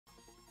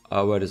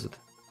Where is it?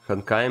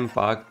 Honkai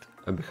Impact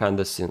behind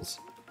the scenes.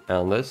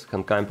 And this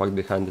Honkai Impact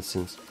behind the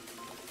scenes.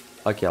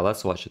 Okay,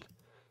 let's watch it.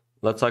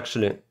 Let's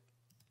actually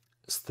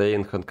stay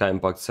in Honkai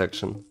Impact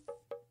section.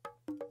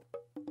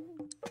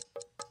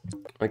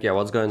 Okay,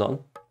 what's going on?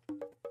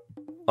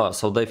 Oh,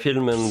 so they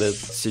filming the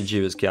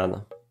CG with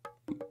Kiana.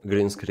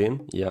 Green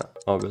screen? Yeah,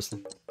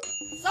 obviously.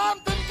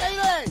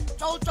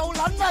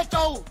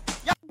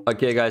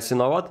 Okay, guys, you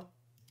know what?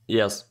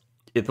 Yes,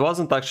 it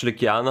wasn't actually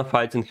Kiana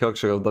fighting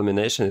Herksher of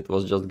Domination, it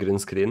was just green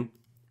screen.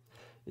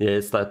 Yeah,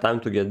 it's time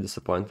to get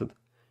disappointed.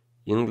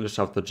 English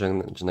after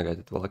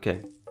generated. Well,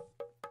 okay.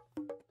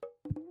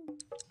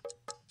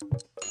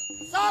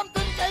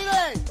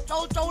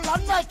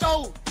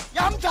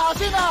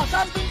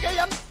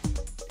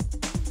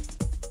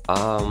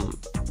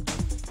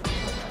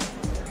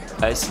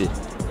 I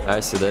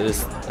see, there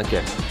is,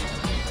 okay.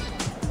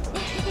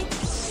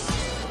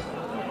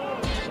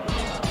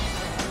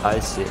 I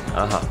see,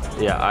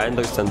 yeah, I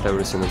understand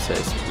everything it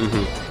says.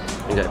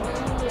 Okay.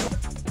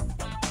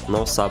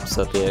 No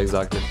subset, yeah,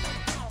 exactly.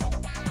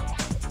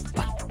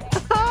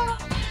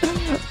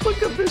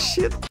 Look at this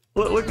shit,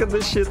 look at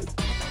this shit.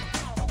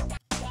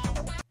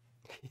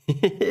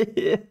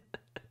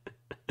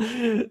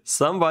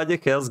 Somebody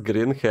has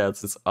green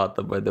hats, it's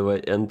Atta, by the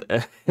way, and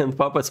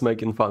Puppet's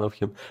making fun of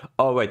him.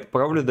 Oh wait,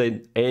 probably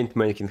they ain't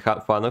making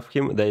fun of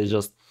him, they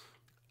just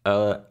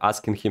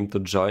asking him to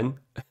join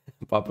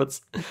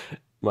Puppets.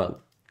 Man,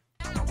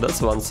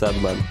 that's one sad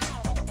man.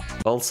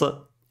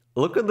 Also,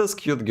 look at this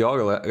cute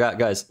girl,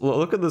 guys,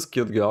 look at this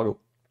cute girl.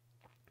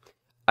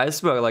 I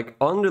swear, like,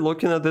 only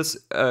looking at this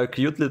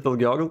cute little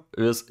girl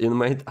with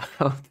inmate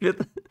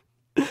outfit,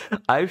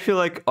 I feel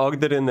like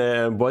ordering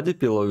a body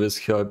pillow with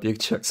her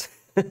pictures.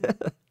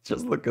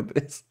 Just look at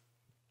this.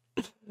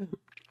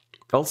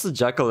 Also,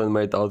 Jackal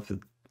inmate outfit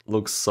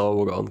looks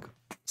so wrong.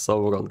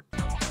 So wrong.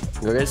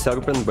 Grey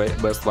Serpent,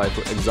 best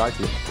waifu.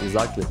 Exactly,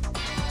 exactly.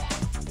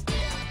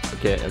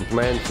 Okay, and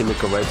main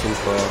Kimiko waiting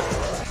for...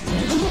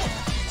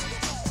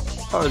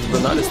 Oh, it's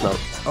Benalis now.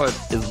 Oh,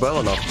 it's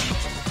Bella now.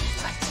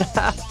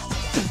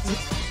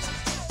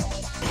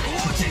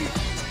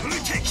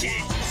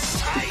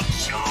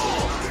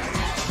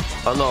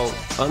 Oh no,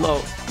 oh no.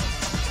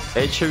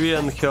 HV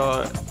and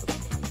her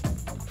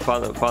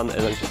fun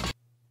energy.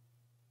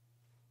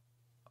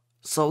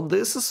 So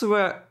this is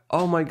where,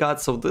 oh my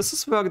god, so this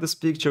is where this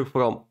picture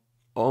from.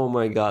 Oh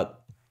my god,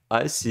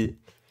 I see,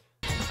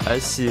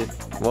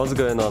 what's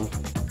going on?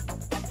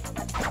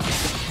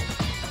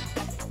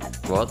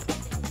 What?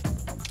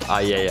 Ah,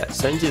 yeah,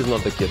 Sandy is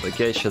not a kid,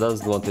 okay, she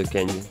doesn't want a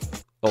candy.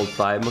 Old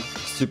timer,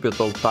 stupid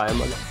old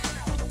timer.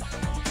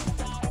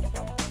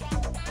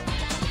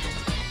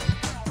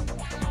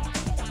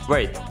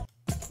 Wait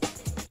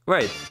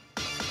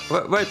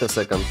a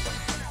second.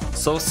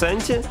 So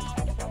Santi?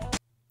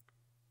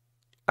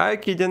 Are you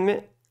kidding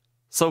me?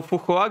 So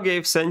Fuhua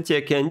gave Santi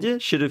a candy,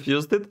 she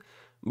refused it,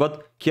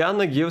 but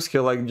Kiana gives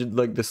her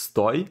like this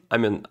toy. I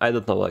mean, I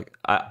don't know, like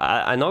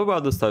I know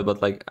about this toy,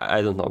 but like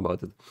I don't know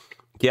about it.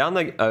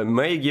 Kiana,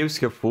 May gives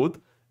her food,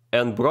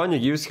 and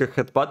Brony gives her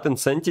headbutt, and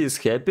Santi is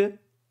happy.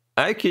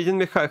 Are you kidding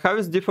me? How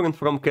is different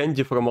from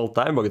candy from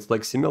All-Timer? It's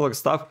like similar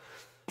stuff.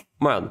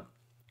 Man,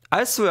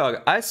 I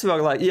swear,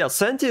 like, yeah,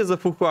 Santi is a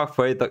Fuhua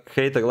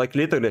hater, like,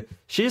 literally.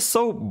 She's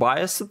so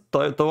biased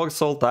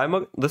towards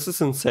All-Timer, this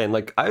is insane.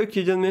 Like, are you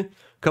kidding me?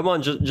 Come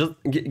on, just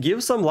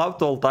give some love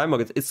to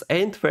All-Timer, it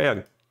ain't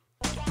fair.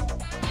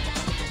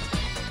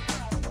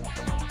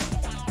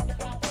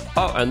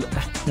 Oh, and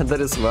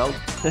that is well.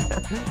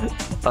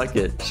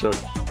 Okay, sure.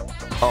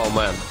 Oh,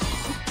 man.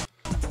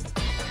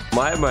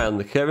 My man,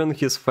 having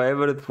his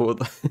favorite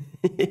food.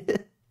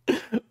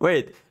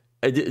 Wait.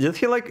 Did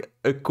he like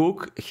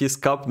cook his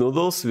cup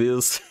noodles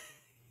with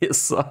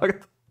his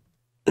sword?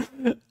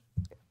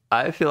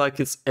 I feel like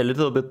it's a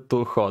little bit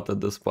too hot at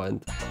this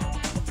point.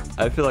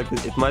 I feel like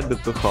it might be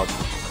too hot.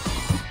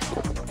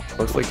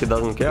 Looks like he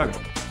doesn't care.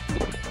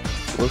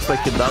 Looks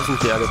like he doesn't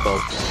care at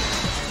all.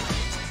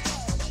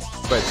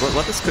 Wait,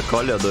 what is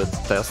Cocolia doing?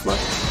 Tesla?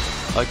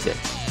 Okay.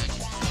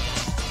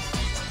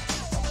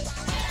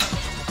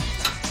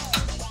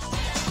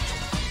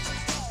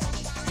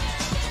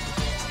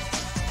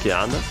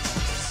 Kiana?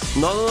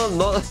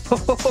 No.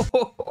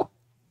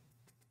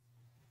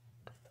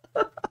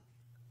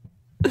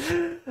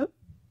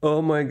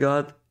 Oh my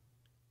god.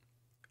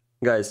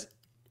 Guys,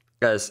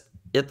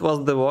 it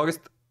was the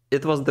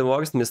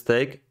worst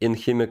mistake in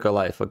Himika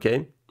life,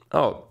 okay?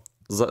 Oh,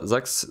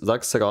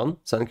 Zaxeron,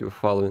 thank you for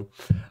following.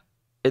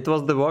 It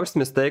was the worst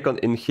mistake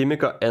in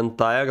Himika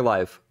entire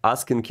life,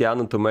 asking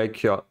Kiana to make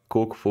her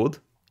cook food.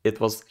 It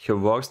was her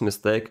worst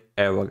mistake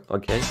ever,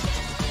 okay?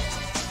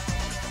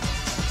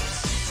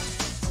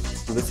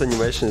 This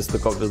animation is to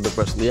cope with the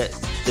question. Yeah,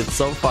 it's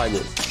so funny.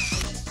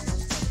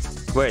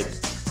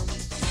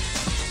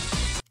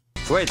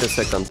 Wait a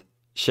second.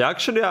 She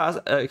actually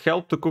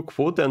helped to cook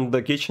food and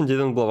the kitchen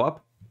didn't blow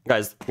up?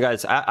 Guys,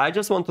 I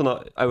just want to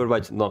know,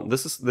 everybody, no,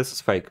 this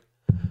is fake.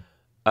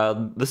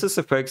 This is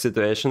a fake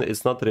situation,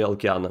 it's not real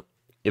Kiana.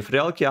 If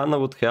real Kiana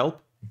would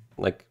help,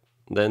 like,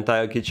 the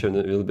entire kitchen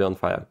will be on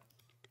fire.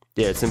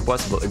 Yeah, it's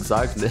impossible,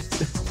 exactly.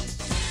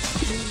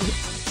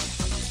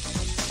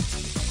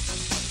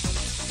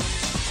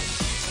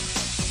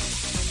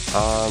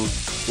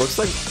 Looks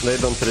like they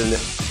don't really...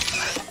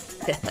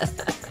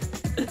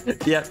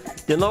 Yeah,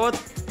 you know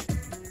what?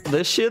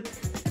 This shit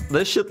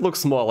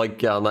looks more like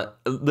Kiana.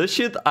 This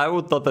shit I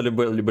would totally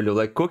believe.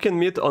 Like cooking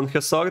meat on her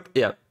sword,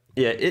 yeah,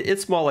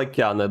 it's more like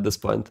Kiana at this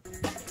point.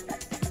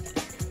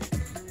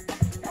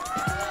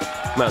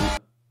 Man,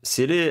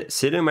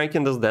 Siri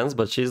making this dance,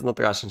 but she's not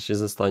Russian,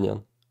 she's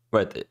Estonian.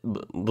 Wait,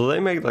 do they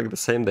make like the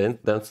same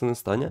dance in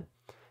Estonia?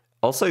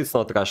 Also, it's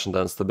not Russian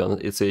dance, to be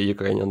honest, it's a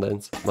Ukrainian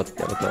dance, but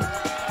never mind.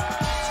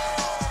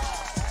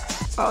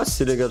 Oh,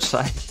 Siri got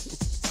shy.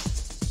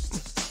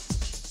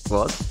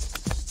 What?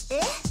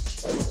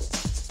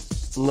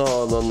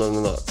 No.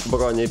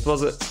 Brony, it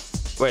was a...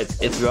 Wait,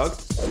 it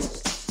worked?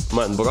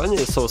 Man, Brony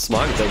is so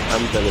smart that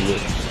I'm telling you.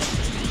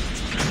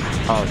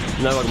 Oh,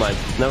 never mind.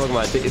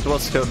 It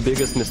was her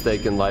biggest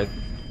mistake in life.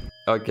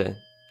 Okay.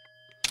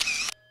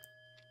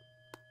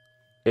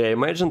 Yeah,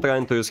 imagine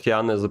trying to use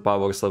Kiana as a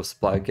power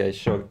supply. Okay,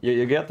 sure.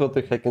 You get what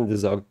you fucking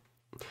deserve.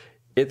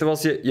 It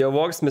was your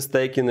worst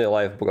mistake in your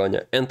life,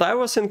 Bronya. And I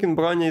was thinking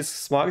Bronya is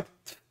smart?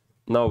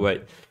 No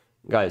way.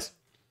 Guys,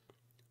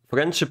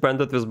 friendship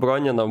ended with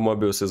Bronya, now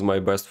Mobius is my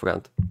best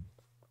friend.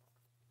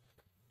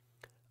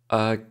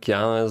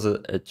 Kiana is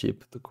a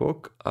cheap to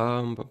cook.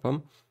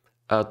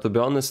 To be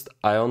honest,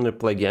 I only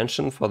play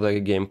Genshin for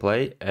the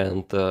gameplay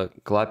and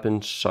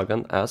clapping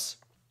Shogun ass.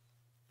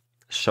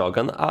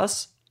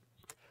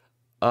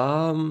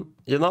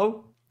 You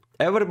know,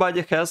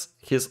 everybody has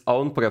his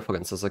own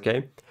preferences,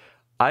 okay?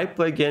 I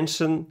play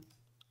Genshin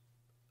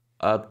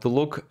to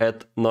look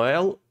at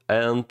Noelle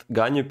and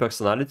Ganyu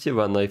personality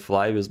when I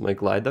fly with my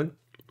glider.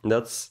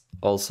 That's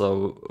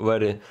also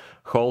very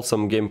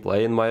wholesome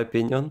gameplay in my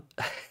opinion.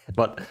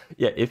 But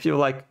yeah, if you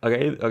like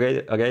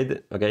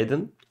Raiden,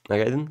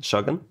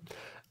 Shogun,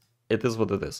 it is what it is.